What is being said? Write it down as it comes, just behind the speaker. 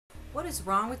What is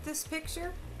wrong with this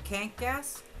picture? Can't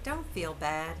guess? Don't feel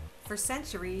bad. For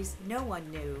centuries, no one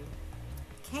knew.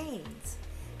 Canes.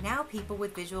 Now people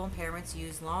with visual impairments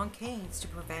use long canes to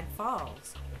prevent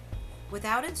falls.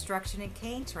 Without instruction in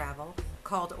cane travel,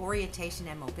 called orientation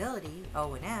and mobility,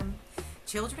 O&M,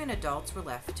 children and adults were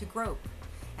left to grope,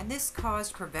 and this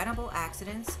caused preventable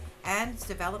accidents and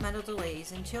developmental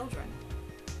delays in children.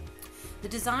 The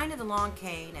design of the long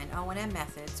cane and O&M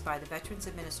methods by the Veterans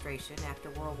Administration after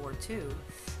World War II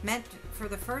meant for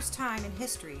the first time in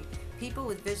history, people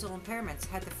with visual impairments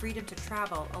had the freedom to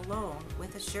travel alone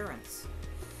with assurance.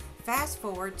 Fast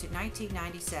forward to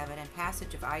 1997 and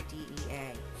passage of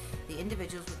IDEA, the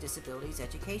Individuals with Disabilities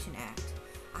Education Act.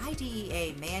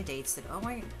 IDEA mandates that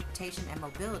orientation and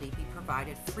mobility be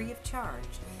provided free of charge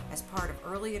as part of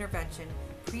early intervention,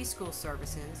 preschool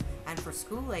services, and for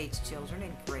school-aged children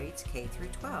in grades K through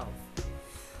 12.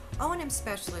 O&M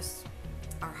specialists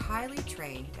are highly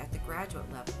trained at the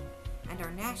graduate level and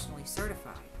are nationally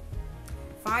certified.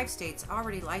 5 states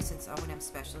already license O&M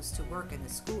specialists to work in the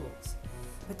schools,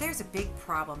 but there's a big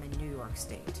problem in New York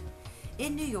State.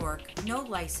 In New York, no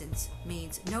license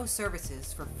means no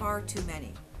services for far too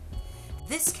many.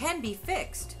 This can be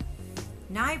fixed.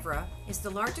 NYVRA is the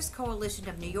largest coalition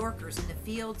of New Yorkers in the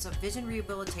fields of vision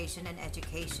rehabilitation and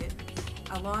education,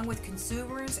 along with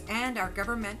consumers and our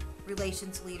government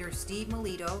relations leader Steve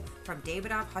Melito from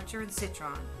Davidoff, Hutcher, and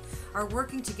Citron, are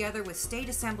working together with State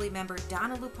Assembly member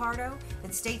Donna Lupardo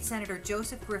and State Senator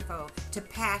Joseph Griffo to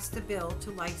pass the bill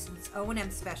to license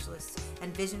O&M specialists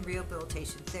and vision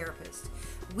rehabilitation therapists.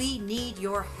 We need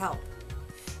your help.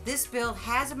 This bill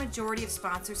has a majority of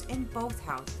sponsors in both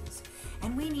houses,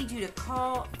 and we need you to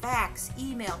call, fax,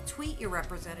 email, tweet your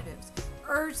representatives.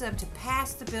 Urge them to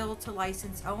pass the bill to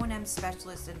license O&M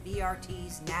specialists and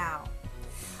VRTs now.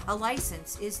 A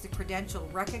license is the credential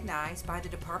recognized by the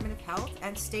Department of Health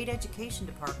and State Education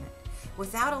Department.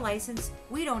 Without a license,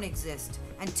 we don't exist,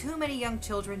 and too many young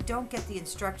children don't get the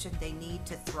instruction they need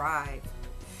to thrive.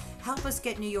 Help us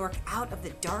get New York out of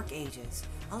the dark ages.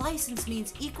 A license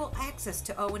means equal access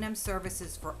to O&M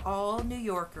services for all New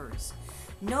Yorkers.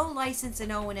 No license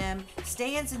in O&M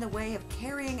stands in the way of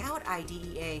carrying out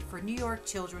IDEA for New York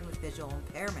children with visual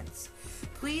impairments.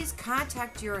 Please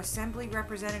contact your Assembly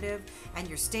representative and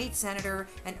your state senator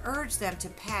and urge them to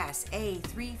pass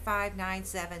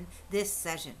A3597 this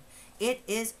session. It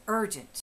is urgent.